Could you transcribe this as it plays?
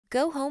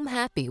Go home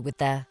happy with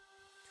the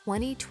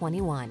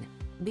 2021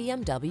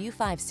 BMW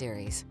 5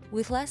 Series.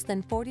 With less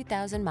than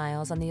 40,000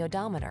 miles on the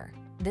odometer,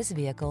 this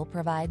vehicle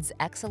provides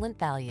excellent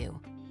value.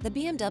 The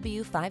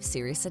BMW 5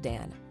 Series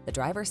sedan, the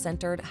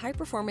driver-centered,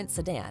 high-performance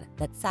sedan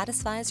that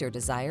satisfies your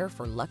desire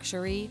for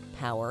luxury,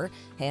 power,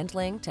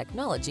 handling,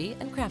 technology,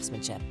 and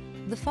craftsmanship.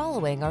 The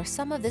following are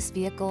some of this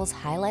vehicle's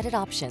highlighted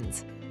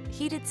options: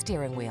 heated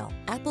steering wheel,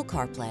 Apple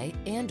CarPlay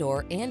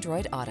and/or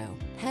Android Auto,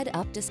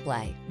 head-up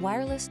display,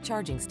 wireless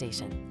charging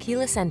station,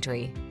 keyless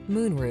entry,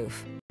 moonroof,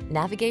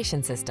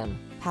 navigation system,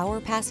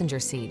 power passenger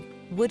seat,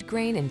 wood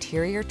grain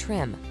interior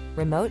trim,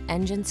 remote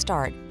engine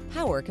start.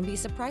 Power can be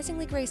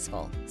surprisingly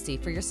graceful. See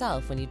for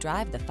yourself when you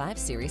drive the 5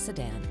 Series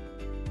sedan.